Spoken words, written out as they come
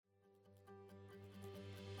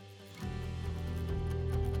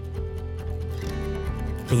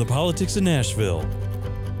From the politics of Nashville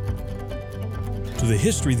to the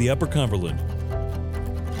history of the Upper Cumberland,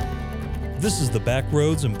 this is the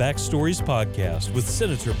Backroads and Backstories podcast with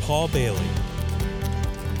Senator Paul Bailey.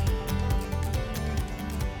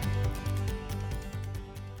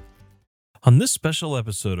 On this special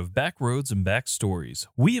episode of Backroads and Backstories,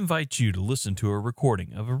 we invite you to listen to a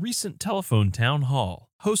recording of a recent telephone town hall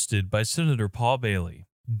hosted by Senator Paul Bailey.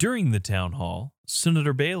 During the town hall,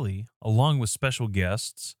 Senator Bailey, along with special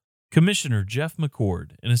guests, Commissioner Jeff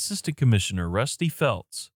McCord and Assistant Commissioner Rusty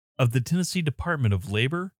Feltz of the Tennessee Department of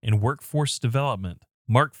Labor and Workforce Development,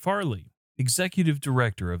 Mark Farley, Executive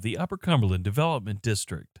Director of the Upper Cumberland Development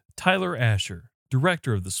District, Tyler Asher,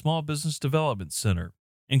 Director of the Small Business Development Center,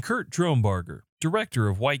 and Kurt Drombarger, Director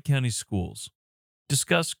of White County Schools,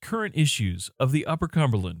 discuss current issues of the Upper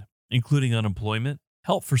Cumberland, including unemployment,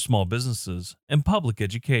 help for small businesses, and public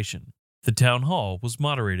education. The town hall was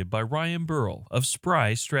moderated by Ryan Burrell of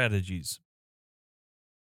Spry Strategies.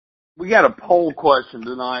 We got a poll question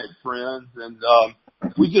tonight, friends, and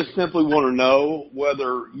we just simply want to know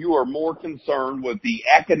whether you are more concerned with the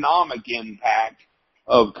economic impact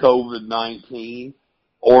of COVID-19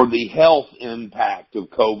 or the health impact of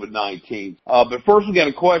COVID-19. But first we got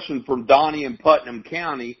a question from Donnie in Putnam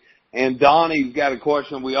County, and Donnie's got a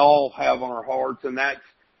question we all have on our hearts, and that's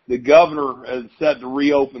the governor is set to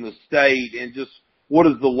reopen the state, and just what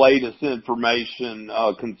is the latest information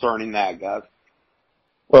concerning that, guys?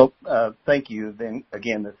 Well, thank you. Then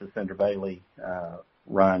again, this is Senator Bailey,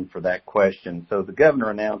 Ryan, for that question. So the governor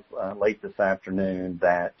announced late this afternoon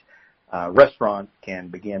that restaurants can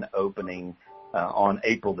begin opening on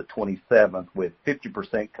April the 27th with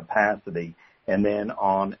 50% capacity, and then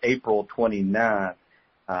on April 29th,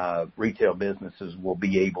 retail businesses will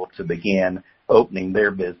be able to begin opening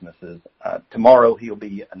their businesses. Tomorrow he'll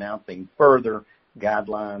be announcing further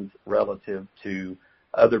guidelines relative to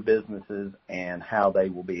other businesses and how they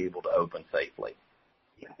will be able to open safely.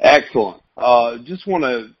 Excellent. Just want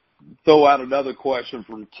to throw out another question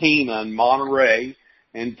from Tina in Monterey,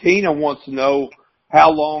 and Tina wants to know how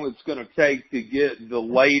long it's going to take to get the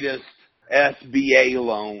latest SBA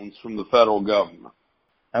loans from the federal government.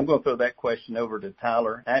 I'm going to throw that question over to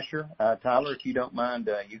Tyler Asher. Tyler, if you don't mind,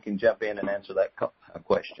 you can jump in and answer that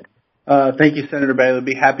question. Thank you, Senator Bailey. I'd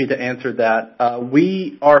be happy to answer that.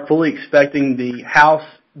 We are fully expecting the House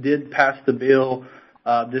did pass the bill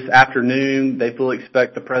this afternoon. They fully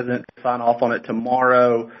expect the president to sign off on it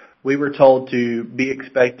tomorrow. We were told to be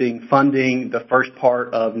expecting funding the first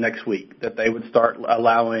part of next week, that they would start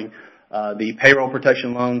allowing the payroll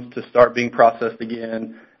protection loans to start being processed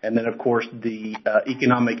again. And then, of course, the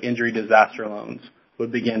economic injury disaster loans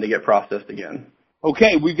would begin to get processed again.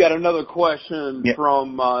 Okay, we've got another question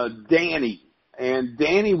from Danny. And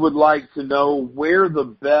Danny would like to know where the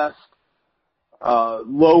best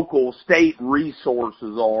local state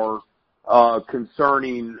resources are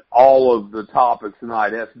concerning all of the topics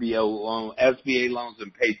tonight, SBA loans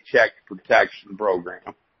and Paycheck Protection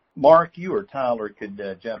Program. Mark, you or Tyler could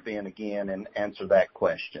jump in again and answer that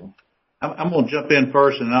question. I'm going to jump in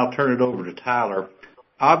first, and I'll turn it over to Tyler.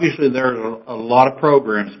 Obviously, there are a lot of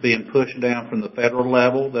programs being pushed down from the federal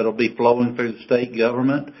level that will be flowing through the state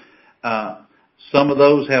government. Some of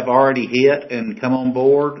those have already hit and come on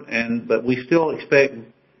board, but we still expect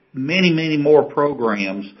many, many more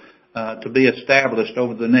programs to be established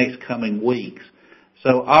over the next coming weeks.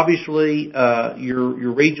 So obviously,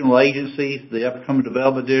 your regional agencies, the Upper Cumberland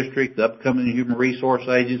Development District, the Upper Cumberland Human Resource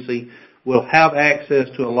Agency, will have access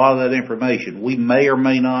to a lot of that information. We may or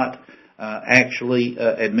may not actually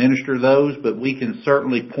administer those, but we can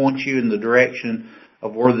certainly point you in the direction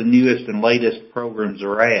of where the newest and latest programs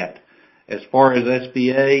are at. As far as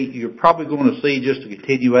SBA, you're probably going to see just a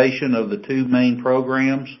continuation of the two main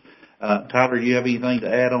programs. Tyler, do you have anything to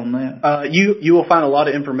add on that? You will find a lot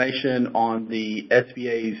of information on the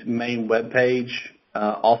SBA's main webpage,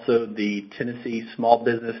 also the Tennessee Small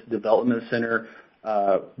Business Development Center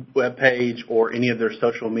webpage, or any of their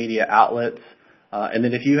social media outlets. And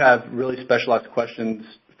then if you have really specialized questions,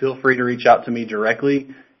 feel free to reach out to me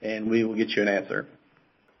directly, and we will get you an answer.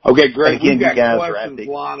 Okay, great. Again, We've got you guys questions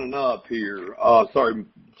lining up here. Sorry,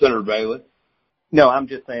 Senator Bailey. No, I'm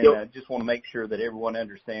just saying, I just want to make sure that everyone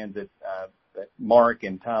understands that Mark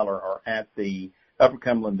and Tyler are at the Upper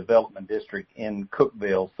Cumberland Development District in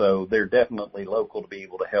Cookeville, so they're definitely local to be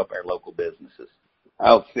able to help our local businesses.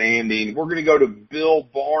 Outstanding. We're going to go to Bill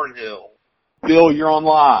Barnhill. Bill, you're on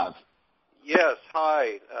live. Yes,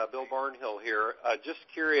 hi, Bill Barnhill here. Just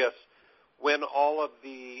curious, when all of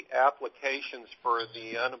the applications for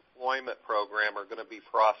the unemployment program are going to be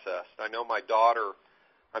processed. I know my daughter,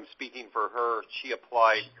 I'm speaking for her, she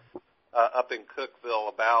applied up in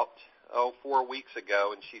Cookeville about 4 weeks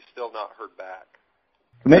ago, and she's still not heard back.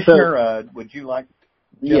 Commissioner, would you like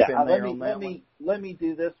to jump in there on that one? Let me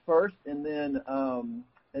do this first, and then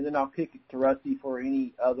I'll kick it to Rusty for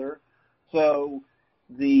any other. So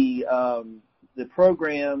the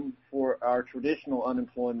program for our traditional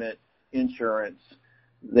unemployment insurance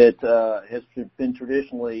that has been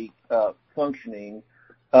traditionally functioning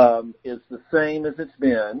is the same as it's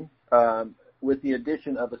been, with the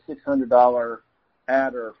addition of a $600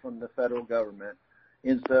 adder from the federal government.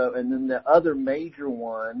 And then the other major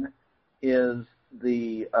one is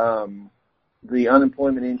the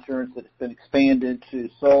unemployment insurance that's been expanded to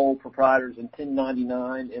sole proprietors and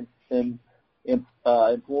 1099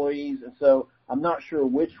 employees. And so I'm not sure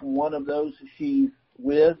which one of those she's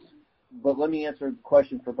with, but let me answer the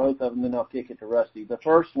question for both of them, then I'll kick it to Rusty. The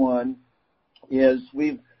first one is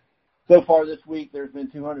so far this week there's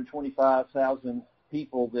been 225,000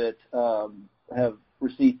 people that have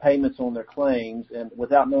received payments on their claims, and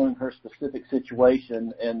without knowing her specific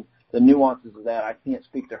situation and the nuances of that, I can't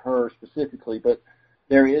speak to her specifically, but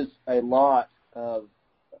there is a lot of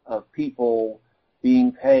people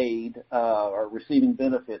being paid or receiving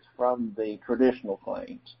benefits from the traditional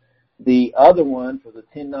claims. The other one for the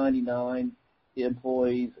 1099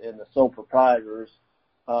 employees and the sole proprietors,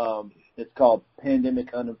 it's called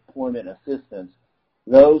Pandemic Unemployment Assistance.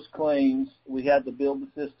 Those claims, we had to build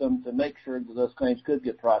the system to make sure that those claims could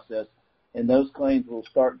get processed, and those claims will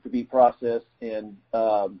start to be processed and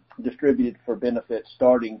distributed for benefits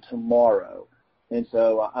starting tomorrow. And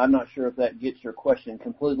so I'm not sure if that gets your question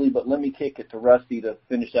completely, but let me kick it to Rusty to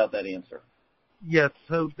finish out that answer. Yes,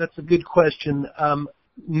 so that's a good question.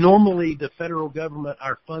 Normally, the federal government,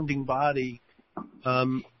 our funding body,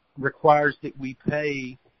 requires that we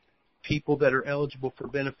pay people that are eligible for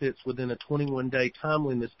benefits within a 21-day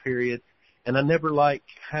timeliness period. And I never like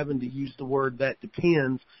having to use the word that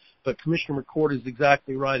depends, but Commissioner McCord is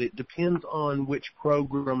exactly right. It depends on which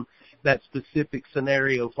program that specific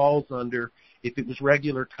scenario falls under. If it was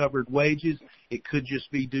regular covered wages, it could just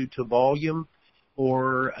be due to volume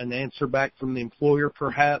or an answer back from the employer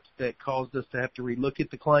perhaps that caused us to have to relook at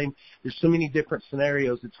the claim. There's so many different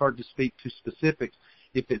scenarios, it's hard to speak to specifics.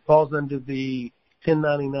 If it falls under the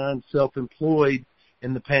 1099 self-employed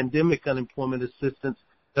and the pandemic unemployment assistance,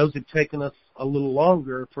 those have taken us a little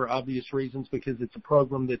longer for obvious reasons because it's a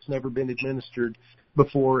program that's never been administered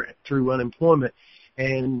before through unemployment.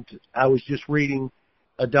 And I was just reading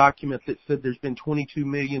a document that said there's been 22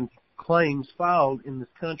 million claims filed in this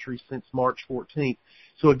country since March 14th.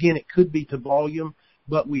 So again, it could be to volume,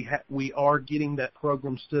 but we are getting that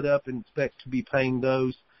program stood up and expect to be paying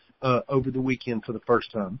those over the weekend for the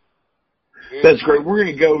first time. That's great. We're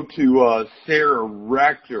going to go to Sarah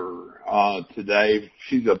Rector today.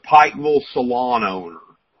 She's a Pikeville salon owner.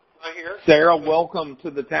 Sarah, welcome to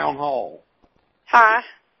the town hall. Hi.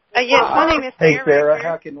 Yes, my name is Sarah. Hey, Sarah, Rector.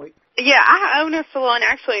 how can we? Yeah, I own a salon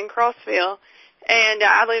actually in Crossville, and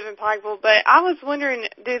I live in Pikeville. But I was wondering,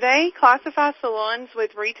 do they classify salons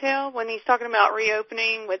with retail when he's talking about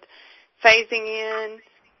reopening with phasing in?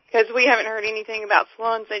 Because we haven't heard anything about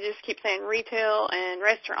salons. They just keep saying retail and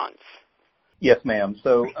restaurants. Yes, ma'am.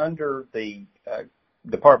 So under the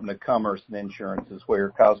Department of Commerce and Insurance is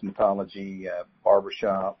where cosmetology,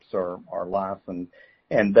 barbershops are licensed,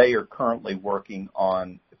 and they are currently working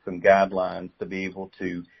on some guidelines to be able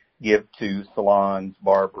to give to salons,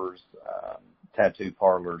 barbers, tattoo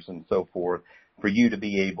parlors, and so forth for you to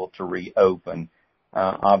be able to reopen.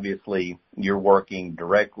 Obviously, you're working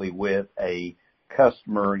directly with a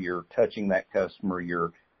customer. You're touching that customer.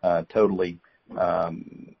 You're totally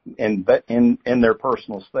in their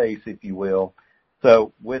personal space, if you will.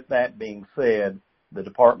 So with that being said, the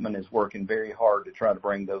department is working very hard to try to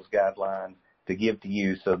bring those guidelines to give to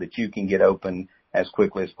you so that you can get open as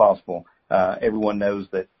quickly as possible. Everyone knows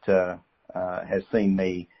that has seen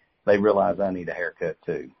me. They realize I need a haircut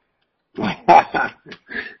too.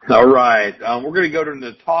 All right. We're going to go to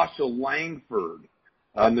Natasha Langford.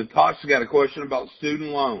 Natasha got a question about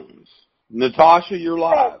student loans. Natasha, you're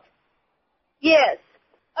live. Yes.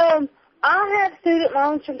 I have student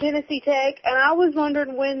loans from Tennessee Tech, and I was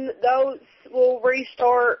wondering when those will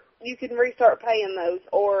restart. You can restart paying those,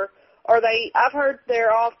 or are they? I've heard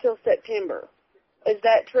they're off till September. Is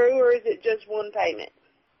that true, or is it just one payment?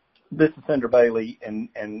 This is Senator Bailey, and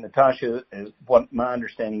Natasha, what my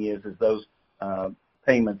understanding is those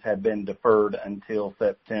payments have been deferred until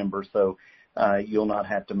September, so you'll not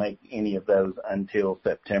have to make any of those until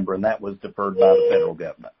September, and that was deferred by the federal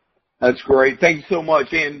government. That's great. Thank you so much.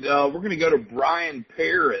 And we're going to go to Brian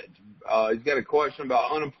Parrott. He's got a question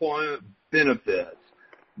about unemployment benefits.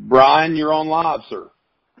 Brian, you're on live, sir.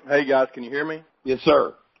 Hey, guys, can you hear me? Yes,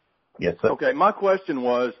 sir. Yes, sir. Okay, my question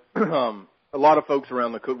was, a lot of folks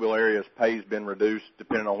around the Cookeville area's pay has been reduced,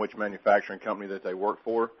 depending on which manufacturing company that they work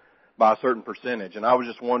for, by a certain percentage. And I was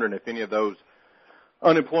just wondering if any of those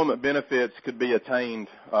unemployment benefits could be attained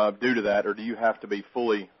due to that, or do you have to be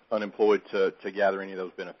fully unemployed to gather any of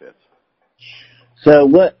those benefits? So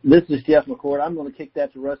this is Jeff McCord. I'm going to kick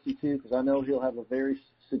that to Rusty, too, because I know he'll have a very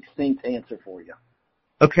succinct answer for you.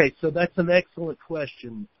 Okay, so that's an excellent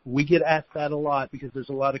question. We get asked that a lot because there's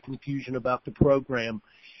a lot of confusion about the program.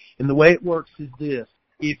 And the way it works is this.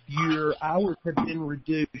 If your hours have been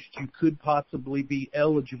reduced, you could possibly be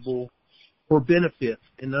eligible for benefits.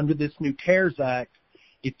 And under this new CARES Act,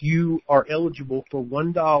 if you are eligible for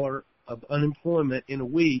 $1 of unemployment in a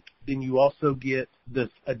week, then you also get this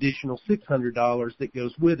additional $600 that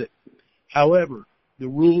goes with it. However, the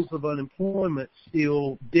rules of unemployment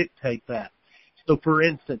still dictate that. So, for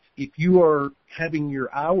instance, if you are having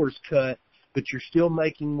your hours cut, but you're still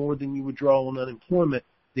making more than you would draw on unemployment,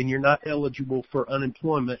 then you're not eligible for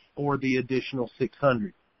unemployment or the additional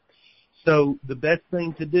 $600. So the best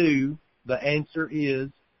thing to do, the answer is,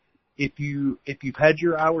 if you've had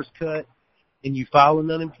your hours cut and you file an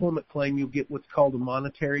unemployment claim, you'll get what's called a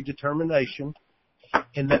monetary determination,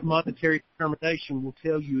 and that monetary determination will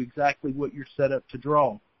tell you exactly what you're set up to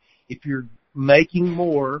draw. If you're making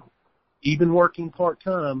more, even working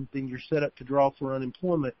part-time, then you're set up to draw for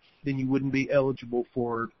unemployment, then you wouldn't be eligible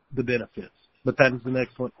for the benefits. But that is an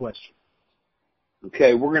excellent question.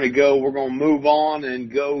 Okay, we're going to move on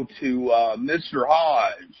and go to Mr.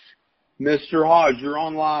 Hodge. Mr. Hodge, you're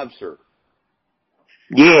on live, sir.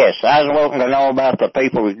 Yes, I was wanting to know about the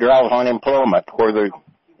people who draw unemployment, or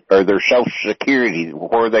their Social Security,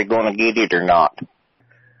 where they're going to get it or not.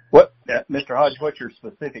 What, Mr. Hodge, what's your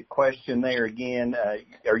specific question there again?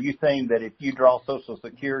 Are you saying that if you draw Social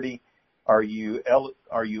Security, are you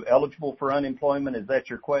eligible for unemployment? Is that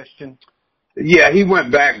your question? Yeah, he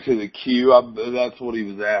went back to the queue. That's what he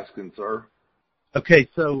was asking, sir. Okay,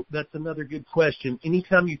 so that's another good question.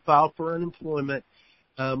 Anytime you file for unemployment,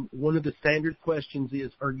 one of the standard questions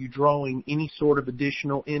is, are you drawing any sort of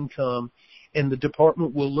additional income? And the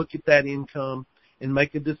department will look at that income and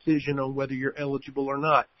make a decision on whether you're eligible or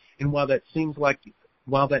not. And while that seems like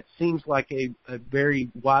a very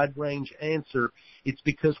wide range answer, it's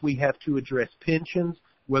because we have to address pensions,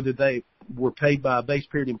 whether they were paid by a base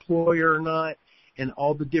period employer or not, and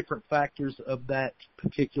all the different factors of that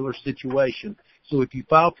particular situation. So if you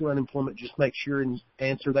file for unemployment, just make sure and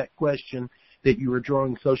answer that question that you are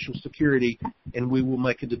drawing Social Security, and we will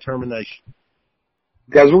make a determination.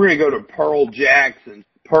 Guys, we're going to go to Pearl Jackson.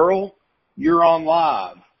 Pearl, you're on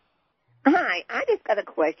live. Hi, I just got a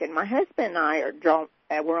question. My husband and I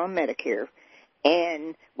we're on Medicare,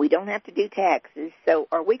 and we don't have to do taxes. So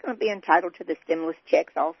are we going to be entitled to the stimulus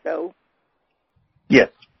checks also? Yes.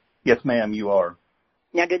 Yes, ma'am, you are.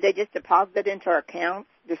 Now, do they just deposit it into our accounts,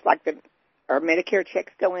 just like our Medicare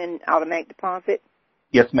checks go in automatic deposit?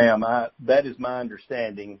 Yes, ma'am. That is my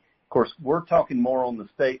understanding. Of course, we're talking more on the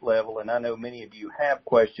state level, and I know many of you have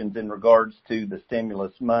questions in regards to the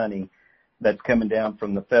stimulus money that's coming down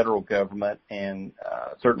from the federal government, and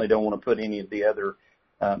certainly don't want to put any of the other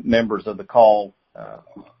members of the call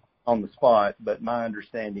on the spot, but my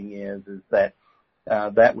understanding is that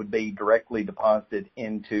that would be directly deposited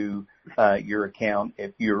into your account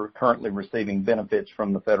if you're currently receiving benefits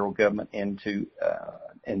from the federal government into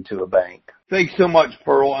a bank. Thanks so much,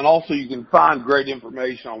 Pearl. And also you can find great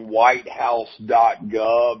information on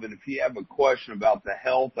whitehouse.gov. And if you have a question about the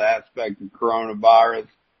health aspect of coronavirus,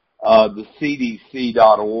 the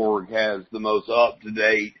CDC.org has the most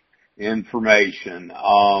up-to-date information.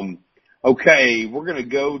 Okay, we're going to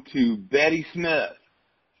go to Betty Smith.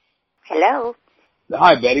 Hello.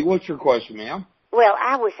 Hi, Betty. What's your question, ma'am? Well,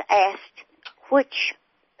 I was asked which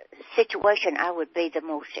situation I would be the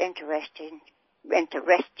most interested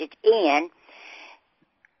in,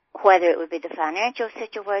 whether it would be the financial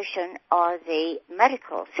situation or the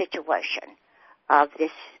medical situation of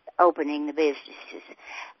this opening the businesses.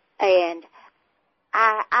 And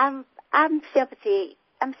I'm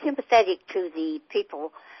sympathetic to the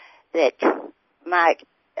people that might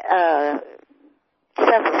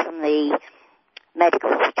suffer from the medical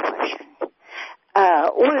situation.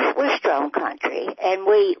 We're a strong country, and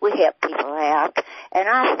we help people out. And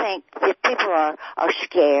I think that people are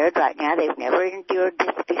scared right now. They've never endured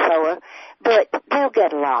this before, but they'll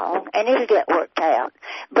get along, and it'll get worked out.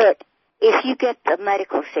 But if you get the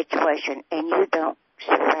medical situation and you don't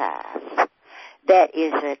survive, that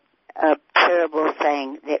is a terrible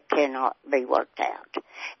thing that cannot be worked out.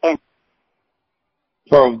 And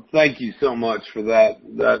Pearl, thank you so much for that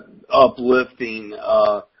uplifting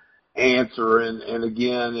answer. And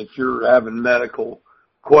again, if you're having medical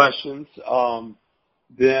questions,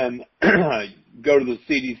 then go to the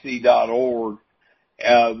CDC.org.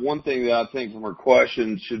 One thing that I think from her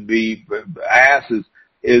question should be asked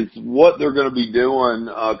is what they're going to be doing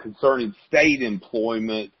concerning state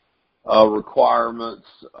employment requirements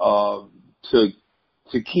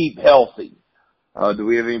to keep healthy. Do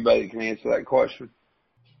we have anybody that can answer that question?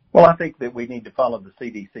 Well, I think that we need to follow the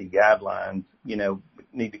CDC guidelines. We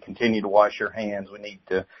need to continue to wash your hands. We need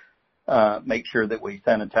to make sure that we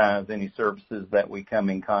sanitize any services that we come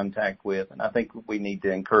in contact with. And I think we need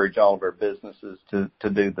to encourage all of our businesses to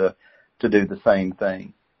do the same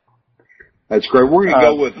thing. That's great. We're going to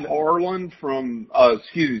go with Harlan from,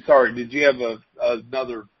 did you have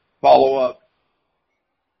another follow-up?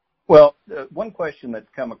 Well, one question that's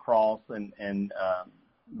come across, and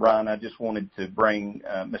Ryan, I just wanted to bring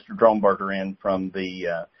Mr. Dromberger in from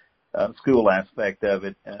the school aspect of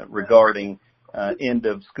it regarding end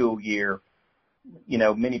of school year.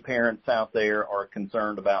 Many parents out there are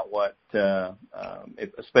concerned about what,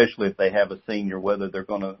 especially if they have a senior, whether they're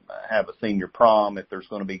going to have a senior prom, if there's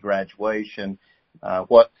going to be graduation,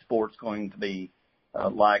 what sport's going to be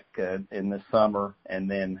like in the summer, and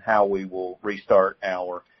then how we will restart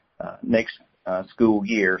our next school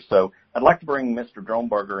year. So I'd like to bring Mr.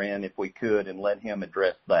 Dromberger in if we could and let him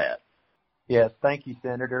address that. Yes, thank you,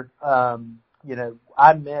 Senator.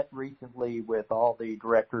 I met recently with all the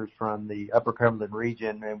directors from the Upper Cumberland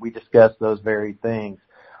region, and we discussed those very things.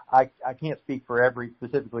 I can't speak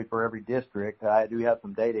specifically for every district. I do have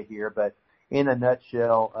some data here, but in a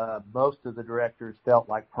nutshell, most of the directors felt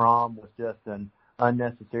like prom was just an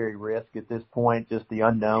unnecessary risk at this point, just the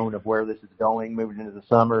unknown of where this is going moving into the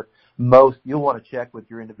summer. You'll want to check with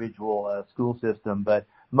your individual school system, but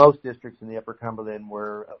most districts in the Upper Cumberland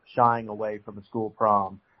were shying away from a school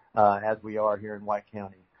prom, as we are here in White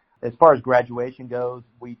County. As far as graduation goes,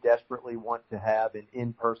 we desperately want to have an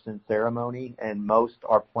in-person ceremony, and most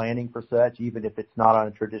are planning for such, even if it's not on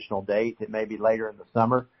a traditional date. It may be later in the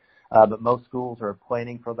summer, but most schools are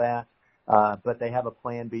planning for that. But they have a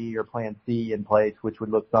Plan B or Plan C in place, which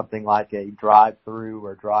would look something like a drive-through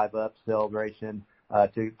or drive-up celebration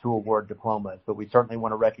to award diplomas. But we certainly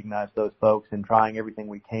want to recognize those folks and trying everything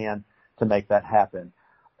we can to make that happen.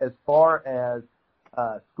 As far as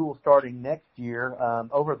school starting next year,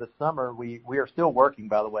 over the summer, we are still working,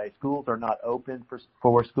 by the way. Schools are not open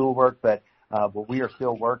for schoolwork, but we are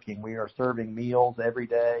still working. We are serving meals every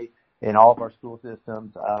day in all of our school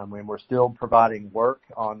systems, and we're still providing work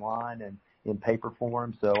online and in paper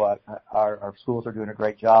form. So our schools are doing a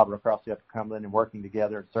great job across the Upper Cumberland and working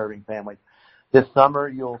together and serving families. This summer,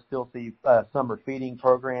 you'll still see summer feeding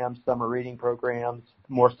programs, summer reading programs,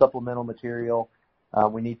 more supplemental material.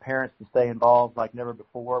 We need parents to stay involved like never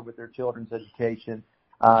before with their children's education.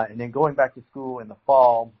 And then going back to school in the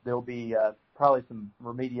fall, there'll be probably some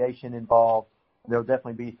remediation involved. There'll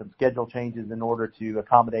definitely be some schedule changes in order to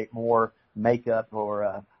accommodate more makeup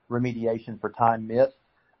or remediation for time missed.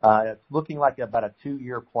 It's looking like about a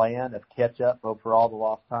 2-year plan of catch-up for all the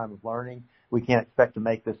lost time of learning. We can't expect to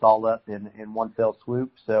make this all up in one fell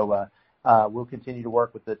swoop. So we'll continue to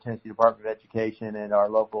work with the Tennessee Department of Education and our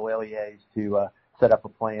local LEAs to set up a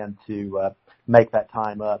plan to make that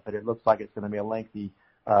time up. But it looks like it's going to be a lengthy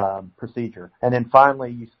procedure. And then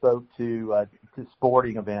finally, you spoke to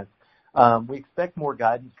sporting events. We expect more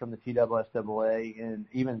guidance from the TSSAA, and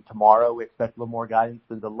even tomorrow we expect a little more guidance.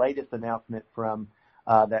 So the latest announcement from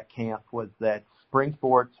that camp was that spring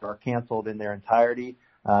sports are canceled in their entirety,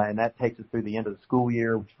 and that takes us through the end of the school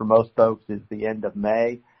year, which for most folks is the end of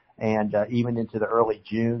May, and even into the early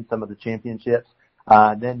June, some of the championships.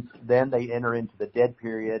 Then they enter into the dead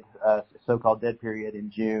period, so-called dead period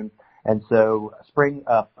in June. And so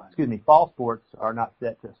fall sports are not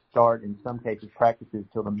set to start, in some cases, practices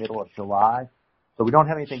till the middle of July. So we don't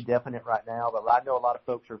have anything definite right now, but I know a lot of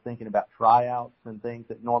folks are thinking about tryouts and things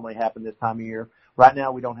that normally happen this time of year. Right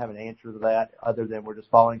now, we don't have an answer to that other than we're just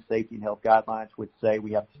following safety and health guidelines, which say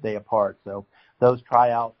we have to stay apart. So those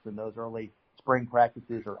tryouts and those early spring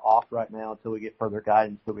practices are off right now until we get further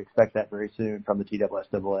guidance, but we expect that very soon from the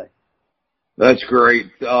TSSAA. That's great.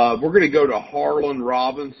 We're going to go to Harlan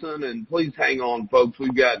Robinson, and please hang on, folks.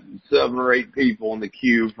 We've got 7 or 8 people in the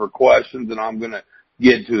queue for questions, and I'm going to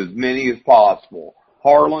get to as many as possible.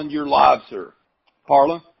 Harlan, you're live, sir.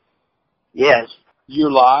 Harlan? Yes.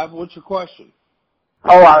 You're live. What's your question?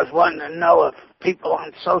 Oh, I was wanting to know if people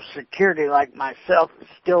on Social Security like myself are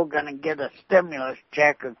still going to get a stimulus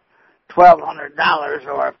check of $1,200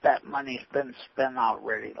 or if that money's been spent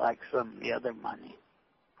already like some of the other money.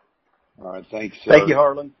 All right, thanks, sir. Thank you,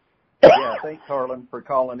 Harlan. Yeah, thanks, Harlan, for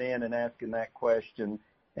calling in and asking that question.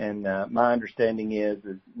 And my understanding is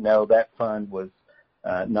no, that fund was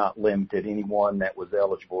not limited. Anyone that was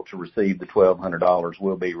eligible to receive the $1,200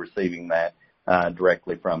 will be receiving that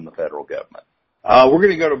directly from the federal government. We're going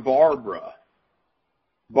to go to Barbara.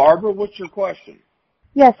 Barbara, what's your question?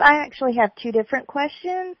 Yes, I actually have two different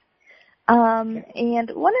questions. And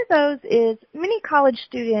one of those is many college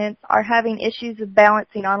students are having issues with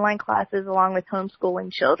balancing online classes along with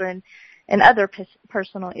homeschooling children and other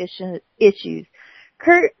personal issues.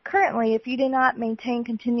 Currently, if you do not maintain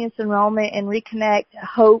continuous enrollment and reconnect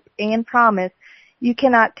Hope and Promise, you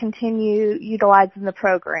cannot continue utilizing the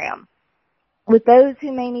program. With those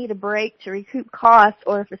who may need a break to recoup costs,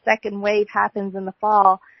 or if a second wave happens in the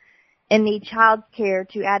fall and need child care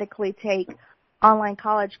to adequately take online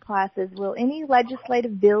college classes, will any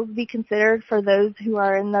legislative bills be considered for those who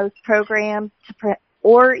are in those programs,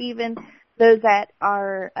 or even those that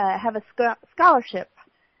are have a scholarship?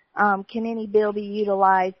 Can any bill be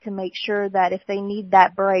utilized to make sure that if they need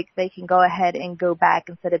that break, they can go ahead and go back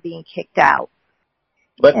instead of being kicked out?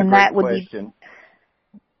 That's a great question.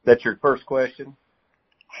 That's your first question?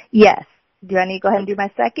 Yes. Do I need to go ahead and do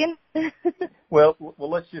my second? Well,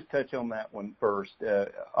 let's just touch on that one first.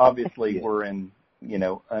 Obviously, we're in,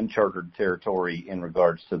 uncharted territory in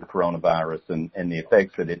regards to the coronavirus and the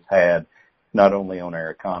effects that it's had not only on our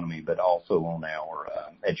economy but also on our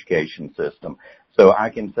education system. So I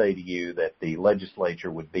can say to you that the legislature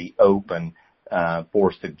would be open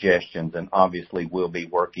for suggestions, and obviously we'll be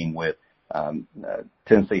working with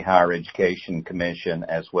Tennessee Higher Education Commission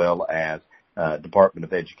as well as Department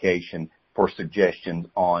of Education for suggestions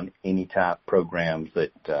on any type programs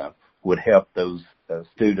that would help those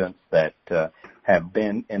students that have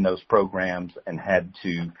been in those programs and had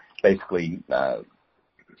to basically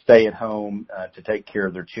stay at home to take care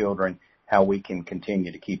of their children, how we can continue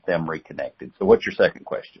to keep them reconnected. So what's your second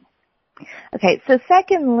question? Okay, so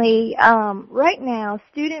secondly, right now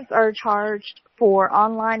students are charged for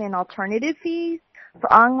online and alternative fees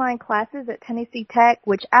for online classes at Tennessee Tech,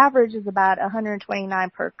 which averages about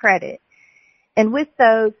 $129 per credit. And with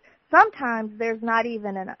those, sometimes there's not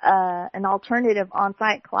even an alternative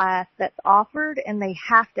on-site class that's offered, and they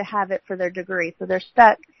have to have it for their degree. So they're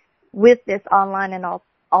stuck with this online and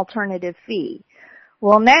alternative fee.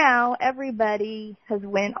 Well, now everybody has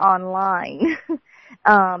went online.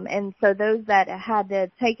 And so those that had to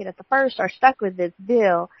take it at the first are stuck with this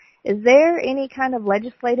bill. Is there any kind of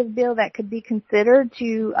legislative bill that could be considered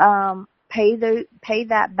to pay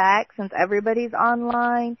that back since everybody's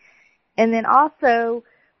online? And then also,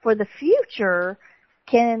 for the future,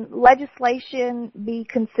 can legislation be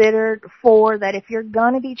considered for that if you're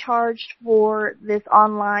going to be charged for this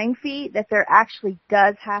online fee, that there actually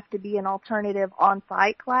does have to be an alternative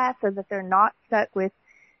on-site class so that they're not stuck with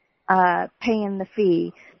paying the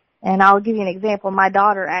fee? And I'll give you an example. My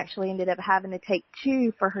daughter actually ended up having to take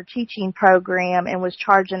two for her teaching program and was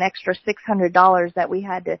charged an extra $600 that we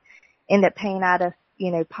had to end up paying out of,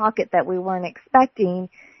 pocket that we weren't expecting,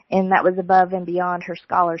 and that was above and beyond her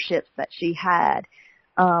scholarships that she had.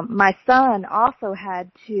 My son also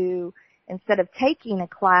had to, instead of taking a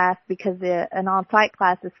class because an on-site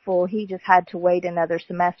class is full, he just had to wait another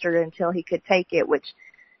semester until he could take it, which,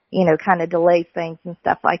 kind of delays things and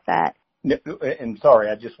stuff like that. And sorry,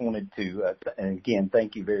 I just wanted to, and again,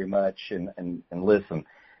 thank you very much, and listen.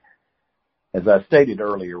 As I stated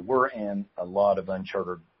earlier, we're in a lot of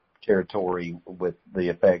uncharted territory with the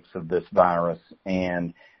effects of this virus,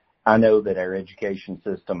 and I know that our education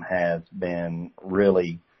system has been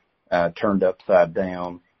really turned upside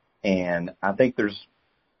down, and I think there's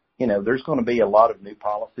going to be a lot of new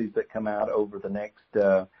policies that come out over the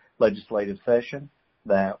next legislative session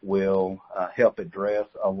that will help address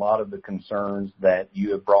a lot of the concerns that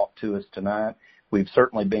you have brought to us tonight. We've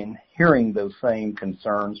certainly been hearing those same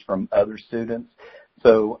concerns from other students.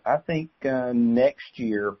 So I think next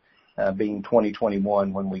year, being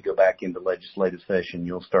 2021, when we go back into legislative session,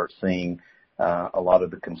 you'll start seeing a lot of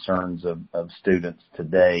the concerns of students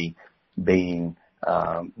today being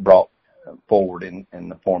brought forward in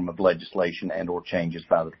the form of legislation and or changes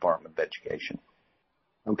by the Department of Education.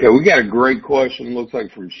 Okay, we got a great question, looks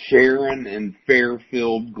like from Sharon in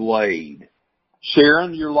Fairfield Glade.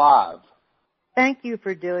 Sharon, you're live. Thank you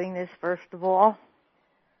for doing this, first of all.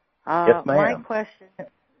 Yes, ma'am.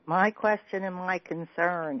 My question and my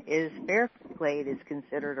concern is Fairfield Glade is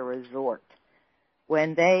considered a resort.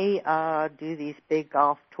 When they do these big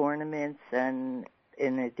golf tournaments, and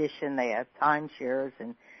in addition they have timeshares,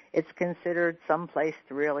 and it's considered someplace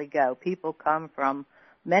to really go. People come from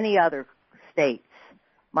many other states.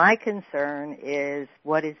 My concern is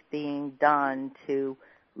what is being done to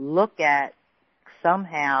look at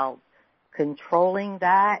somehow controlling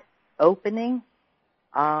that opening.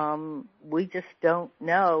 We just don't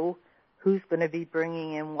know who's going to be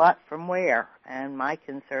bringing in what from where. And my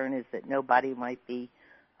concern is that nobody might be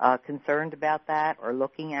concerned about that or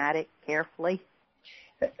looking at it carefully.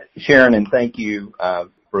 Sharon, and thank you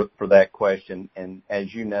for that question. And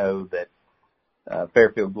as you know, that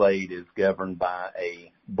Fairfield Glade is governed by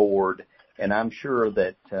a board, and I'm sure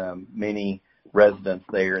that many residents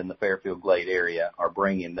there in the Fairfield Glade area are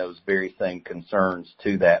bringing those very same concerns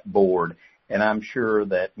to that board. And I'm sure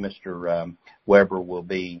that Mr. Weber will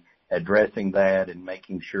be addressing that and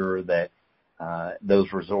making sure that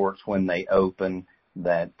those resorts, when they open,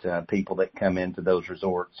 that people that come into those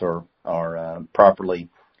resorts are properly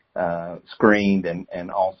screened,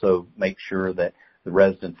 and also make sure that the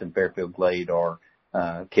residents in Fairfield Glade are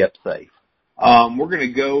kept safe. We're going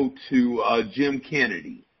to go to Jim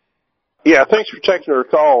Kennedy. Yeah, thanks for taking our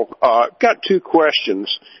call. I've got two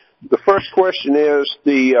questions. The first question is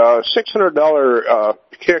the $600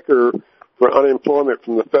 kicker for unemployment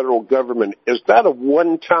from the federal government. Is that a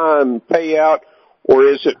one-time payout, or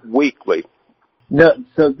is it weekly? No,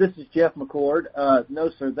 so this is Jeff McCord.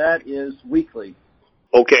 No, sir, that is weekly.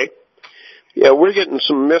 Okay. Yeah, we're getting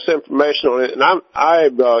some misinformation on it, and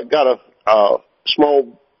I've got a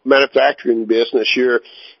small manufacturing business here,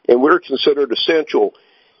 and we're considered essential.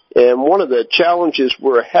 And one of the challenges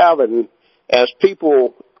we're having as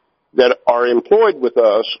people that are employed with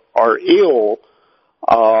us are ill,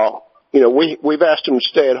 we've asked them to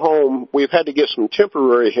stay at home. We've had to get some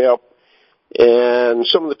temporary help, and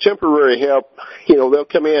some of the temporary help, they'll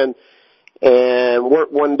come in and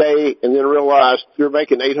work one day and then realize you're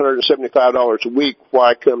making $875 a week.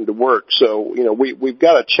 Why come to work? So, we've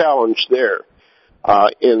got a challenge there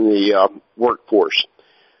in the workforce.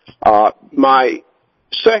 My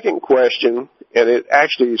second question, and it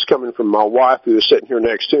actually is coming from my wife who is sitting here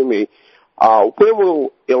next to me, when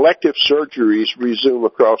will elective surgeries resume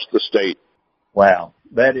across the state? Wow,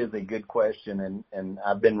 that is a good question, and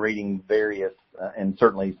I've been reading various, and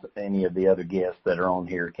certainly any of the other guests that are on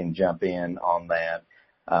here can jump in on that.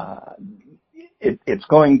 It's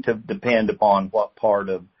going to depend upon what part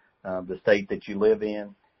of the state that you live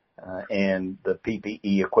in, and the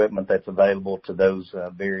PPE equipment that's available to those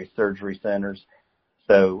various surgery centers.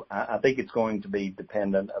 So I think it's going to be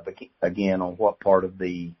dependent, again, on what part of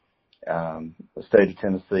the state of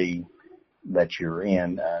Tennessee that you're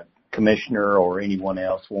in. Commissioner or anyone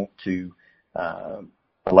else want to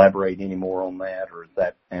elaborate any more on that, or has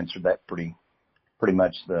that answered that pretty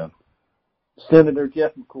much? Senator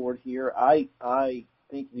Jeff McCord here. I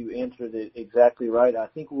think you answered it exactly right. I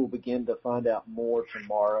think we'll begin to find out more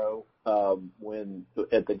tomorrow when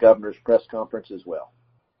at the governor's press conference as well.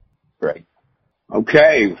 Great.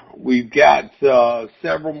 Okay, we've got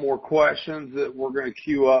several more questions that we're going to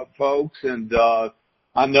queue up, folks, and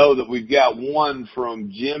I know that we've got one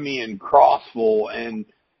from Jimmy in Crossville, and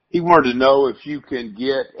he wanted to know if you can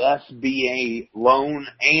get SBA loan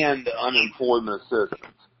and unemployment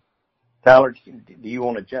assistance. Tyler, do you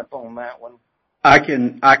want to jump on that one? I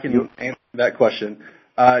can answer that question.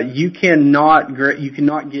 You cannot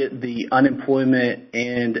get the unemployment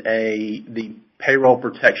and the payroll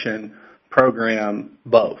protection program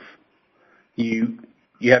both. You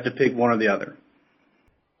have to pick one or the other.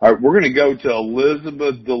 All right, we're going to go to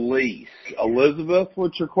Elizabeth DeLeese. Elizabeth,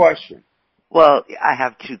 what's your question? Well, I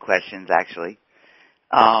have two questions actually.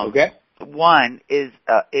 Okay. One is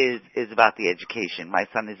about the education. My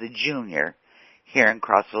son is a junior here in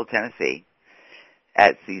Crossville, Tennessee,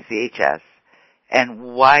 at CCHS. And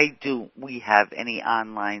why do we have any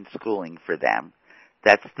online schooling for them?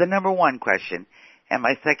 That's the number one question. And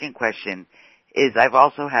my second question is I've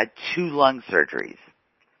also had 2 lung surgeries.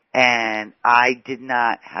 And I did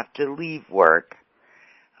not have to leave work,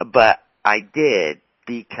 but I did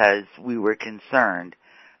because we were concerned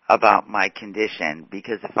about my condition,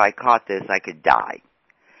 because if I caught this, I could die.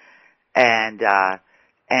 And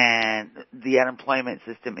the unemployment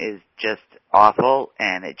system is just awful,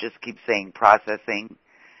 and it just keeps saying processing,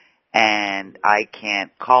 and I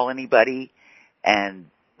can't call anybody, and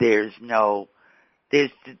there's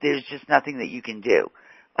just nothing that you can do.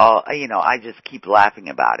 I just keep laughing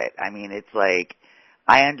about it. I mean, it's like,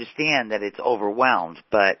 I understand that it's overwhelmed,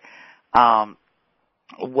 but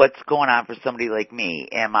what's going on for somebody like me?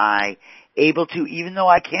 Am I able to, even though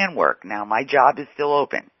I can work, now my job is still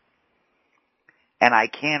open, and I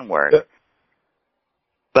can work,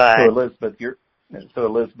 but... So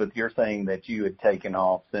Elizabeth, you're saying that you had taken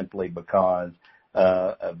off simply because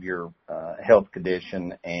of your health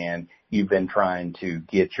condition, and you've been trying to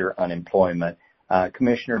get your unemployment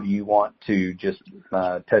Commissioner, do you want to just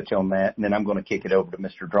touch on that? And then I'm going to kick it over to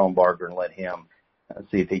Mr. Drombarger and let him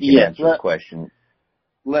see if he can answer the question.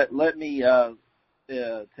 Let me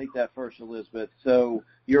take that first, Elizabeth. So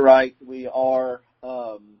you're right. We are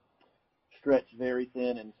stretched very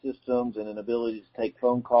thin in systems and in ability to take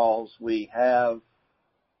phone calls. We have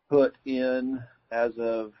put in, as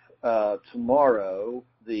of tomorrow,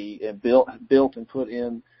 built and put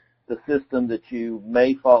in the system that you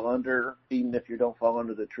may fall under, even if you don't fall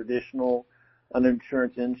under the traditional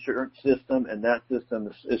uninsurance insurance system, and that system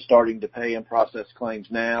is starting to pay and process claims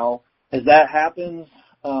now. As that happens,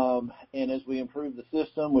 and as we improve the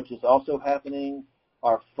system, which is also happening,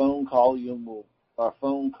 our phone call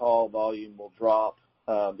volume will drop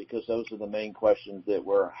because those are the main questions that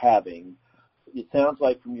we're having. It sounds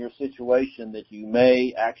like from your situation that you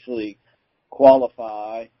may actually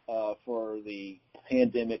qualify for the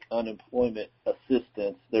pandemic unemployment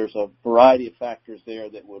assistance. There's a variety of factors there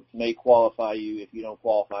that may qualify you if you don't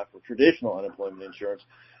qualify for traditional unemployment insurance.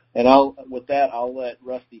 And I'll let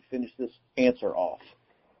Rusty finish this answer off.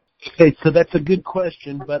 Okay, so that's a good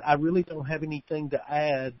question, but I really don't have anything to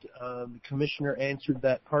add. The Commissioner answered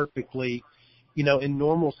that perfectly. You know, in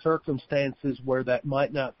normal circumstances where that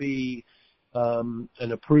might not be an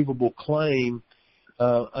approvable claim,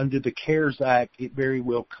 under the CARES Act, it very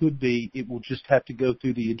well could be. It will just have to go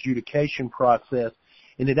through the adjudication process.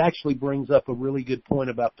 And it actually brings up a really good point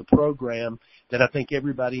about the program that I think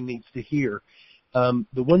everybody needs to hear. The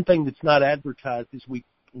one thing that's not advertised is we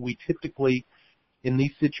typically, in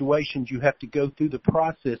these situations, you have to go through the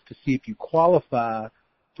process to see if you qualify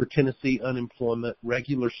for Tennessee unemployment,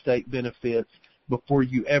 regular state benefits, before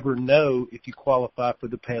you ever know if you qualify for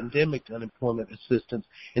the pandemic unemployment assistance.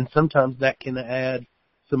 And sometimes that can add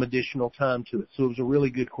some additional time to it. So it was a really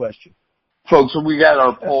good question. Folks, we got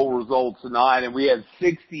our poll results tonight, and we had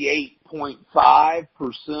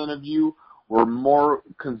 68.5% of you were more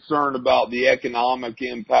concerned about the economic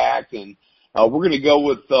impact. And we're going to go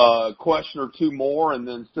with a question or two more, and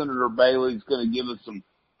then Senator Bailey's going to give us some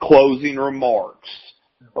closing remarks.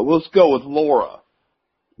 Let's go with Laura.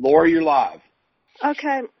 Laura, you're live.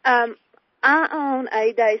 Okay. I own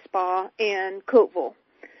a day spa in Cookeville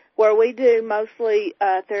where we do mostly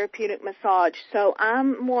therapeutic massage. So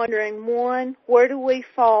I'm wondering, one, where do we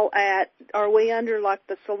fall at? Are we under like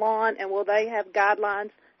the salon, and will they have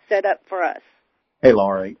guidelines set up for us? Hey,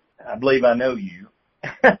 Laurie, I believe I know you.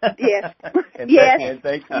 Yes. Yes.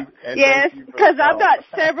 Yes, because I've got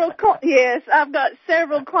several. I've got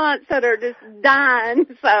several clients that are just dying.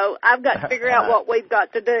 So I've got to figure out what we've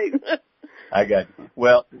got to do. I got you.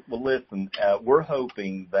 Well, listen. We're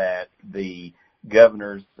hoping that the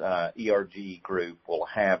governor's ERG group will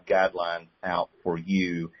have guidelines out for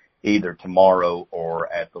you either tomorrow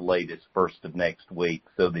or at the latest first of next week,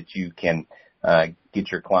 so that you can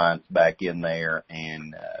get your clients back in there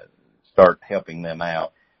and start helping them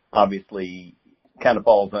out. Obviously, kind of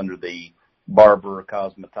falls under the barber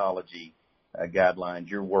cosmetology guidelines.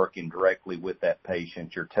 You're working directly with that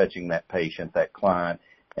patient. You're touching that patient, that client.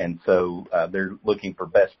 And so they're looking for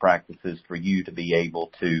best practices for you to be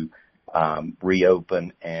able to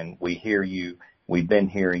reopen. And we hear you. We've been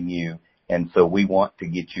hearing you. And so we want to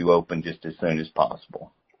get you open just as soon as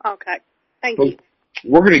possible. Okay. Thank you.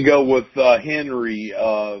 We're going to go with Henry,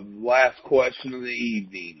 last question of the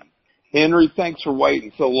evening. Henry, thanks for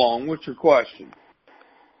waiting so long. What's your question?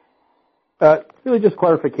 Really just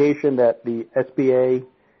clarification that the SBA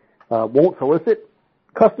won't solicit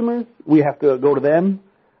customers. We have to go to them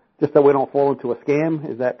just so we don't fall into a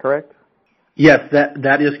scam. Is that correct? Yes,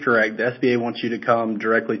 that is correct. The SBA wants you to come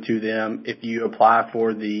directly to them. If you apply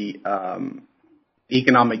for the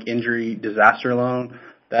economic injury disaster loan,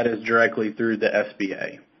 that is directly through the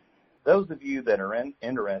SBA. Those of you that are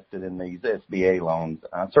interested in these SBA loans,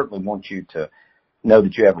 I certainly want you to know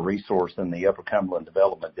that you have a resource in the Upper Cumberland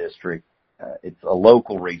Development District. It's a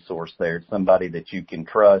local resource there. It's somebody that you can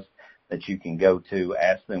trust, that you can go to,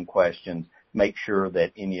 ask them questions, make sure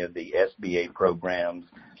that any of the SBA programs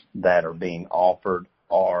that are being offered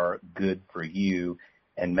are good for you,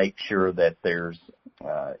 and make sure that there's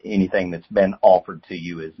anything that's been offered to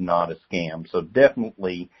you is not a scam. So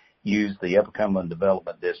definitely use the Upper Cumberland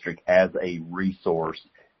Development District as a resource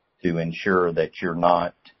to ensure that you're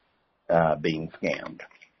not being scammed.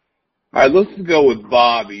 All right, let's go with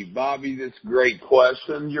Bobby. Bobby, this is a great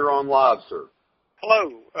question. You're on live, sir.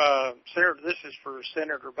 Hello, Senator. This is for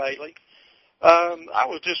Senator Bailey. I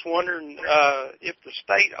was just wondering if the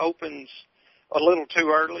state opens a little too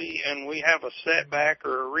early and we have a setback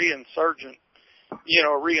or a resurgence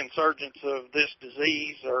of this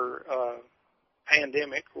disease or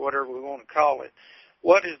pandemic, whatever we want to call it.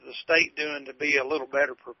 what is the state doing to be a little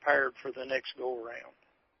better prepared for the next go-around?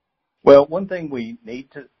 Well, one thing we need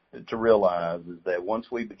to realize is that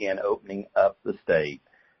once we begin opening up the state,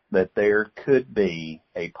 that there could be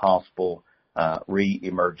a possible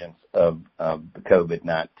re-emergence of the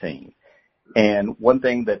COVID-19. And one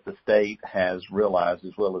thing that the state has realized,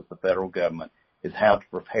 as well as the federal government, is how to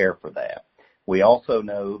prepare for that. We also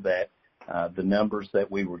know that the numbers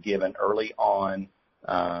that we were given early on,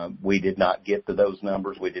 we did not get to those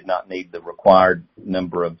numbers. We did not need the required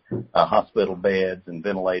number of hospital beds and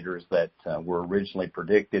ventilators that were originally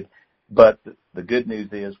predicted. But the good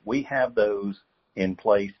news is we have those in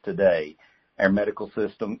place today. Our medical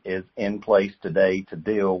system is in place today to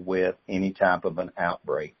deal with any type of an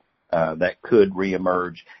outbreak that could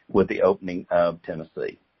reemerge with the opening of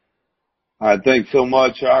Tennessee. All right, thanks so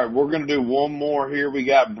much. All right, we're going to do one more here. We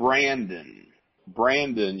got Brandon.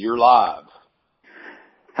 Brandon, you're live.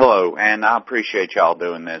 Hello, and I appreciate y'all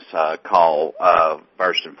doing this call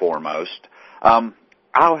first and foremost. I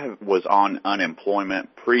was on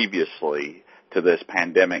unemployment previously to this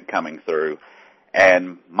pandemic coming through,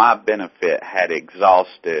 and my benefit had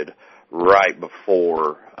exhausted right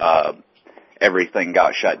before everything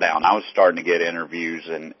got shut down. I was starting to get interviews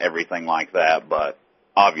and everything like that, but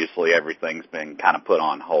obviously everything's been kind of put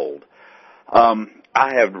on hold.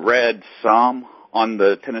 I have read some on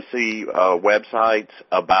the Tennessee websites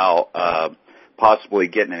about possibly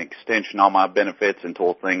getting an extension on my benefits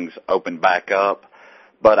until things open back up,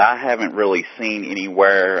 but I haven't really seen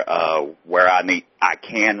anywhere where I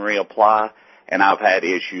can reapply, and I've had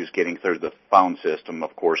issues getting through the phone system,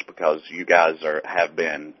 of course, because you guys have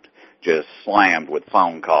been just slammed with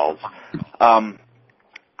phone calls.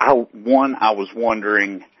 I was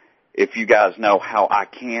wondering if you guys know how I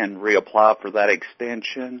can reapply for that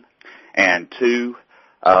extension, and two,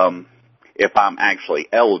 if I'm actually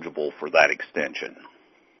eligible for that extension.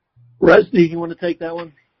 Rusty, you want to take that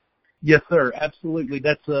one? Yes, sir. Absolutely.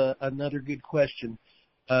 That's another good question.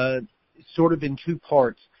 Sort of in two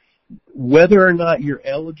parts. Whether or not you're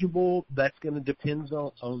eligible, that's going to depend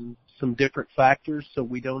on some different factors, so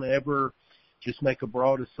we don't ever just make a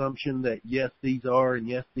broad assumption that yes, these are and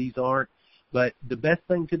yes, these aren't. But the best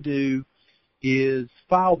thing to do is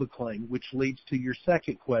file the claim, which leads to your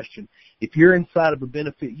second question. If you're inside of a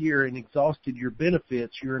benefit year and exhausted your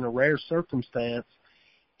benefits, you're in a rare circumstance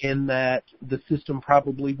in that the system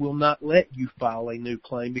probably will not let you file a new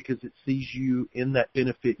claim because it sees you in that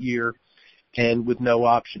benefit year and with no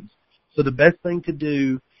options. So the best thing to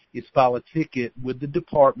do is file a ticket with the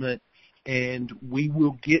department, and we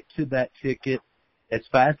will get to that ticket as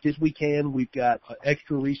fast as we can. We've got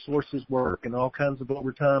extra resources work and all kinds of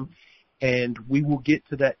overtime, and we will get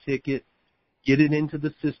to that ticket, get it into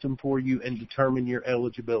the system for you, and determine your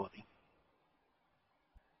eligibility.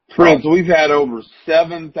 Friends, we've had over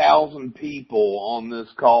 7,000 people on this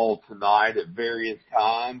call tonight at various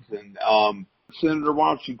times, and Senator, why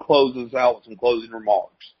don't you close us out with some closing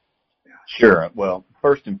remarks? Sure. Well,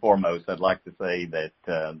 first and foremost, I'd like to say that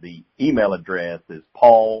the email address is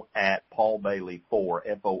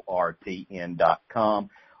paul@paulbailey4fortn.com.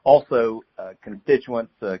 Also,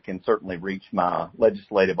 constituents can certainly reach my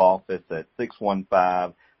legislative office at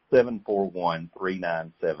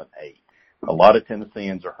 615-741-3978. A lot of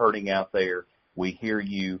Tennesseans are hurting out there. We hear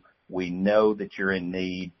you. We know that you're in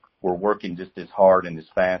need. We're working just as hard and as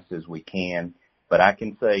fast as we can. But I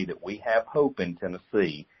can say that we have hope in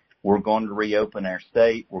Tennessee. We're going to reopen our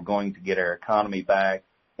state. We're going to get our economy back.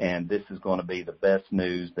 And this is going to be the best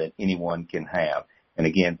news that anyone can have. And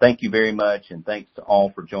again, thank you very much. And thanks to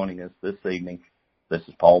all for joining us this evening. This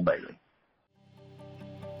is Paul Bailey.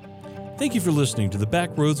 Thank you for listening to the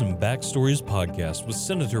Backroads and Backstories podcast with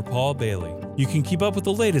Senator Paul Bailey. You can keep up with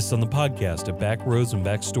the latest on the podcast at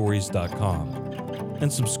backroadsandbackstories.com.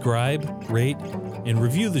 And subscribe, rate, and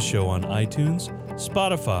review the show on iTunes,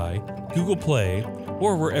 Spotify, Google Play,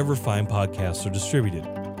 or wherever fine podcasts are distributed.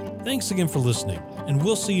 Thanks again for listening, and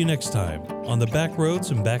we'll see you next time on the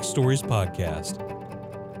Backroads and Backstories podcast.